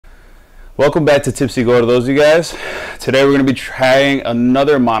Welcome back to Tipsy Gordos, you guys. Today we're going to be trying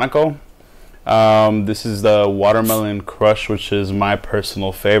another Monaco. This is the Watermelon Crush, which is my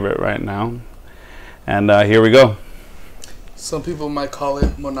personal favorite right now. And here we go. Some people might call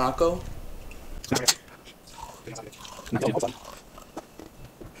it Monaco.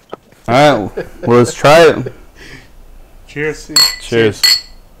 Alright, well, let's try it. Cheers. Cheers.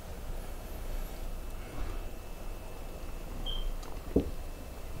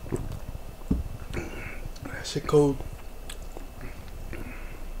 That shit cold.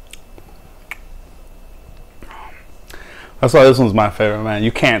 That's why this one's my favorite, man.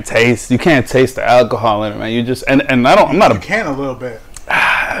 You can't taste the alcohol in it, man. You just I'm not You can a little bit.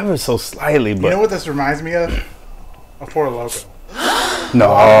 ever so slightly, but You know what this reminds me of? A Four Loko.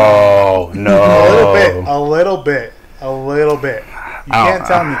 no. A little bit. You can't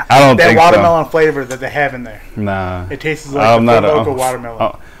tell me I don't that think watermelon flavor that they have in there. Nah. It tastes like the Four Loko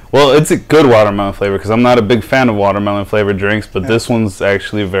watermelon. Well, it's a good watermelon flavor because I'm not a big fan of watermelon flavored drinks, but this one's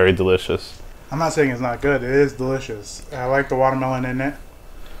actually very delicious. I'm not saying it's not good. It is delicious. I like the watermelon in it.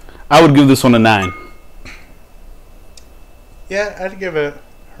 I would give this one a 9. Yeah, I'd give it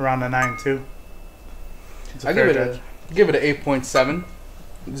around a 9 too. I give it an 8.7.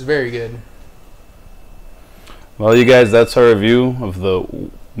 It's very good. Well, you guys, that's our review of the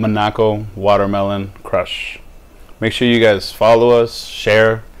Monaco Watermelon Crush. Make sure you guys follow us,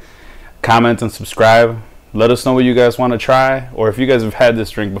 share, comment, and subscribe. Let us know what you guys want to try, or if you guys have had this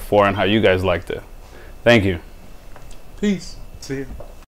drink before and how you guys liked it. Thank you. Peace. See you.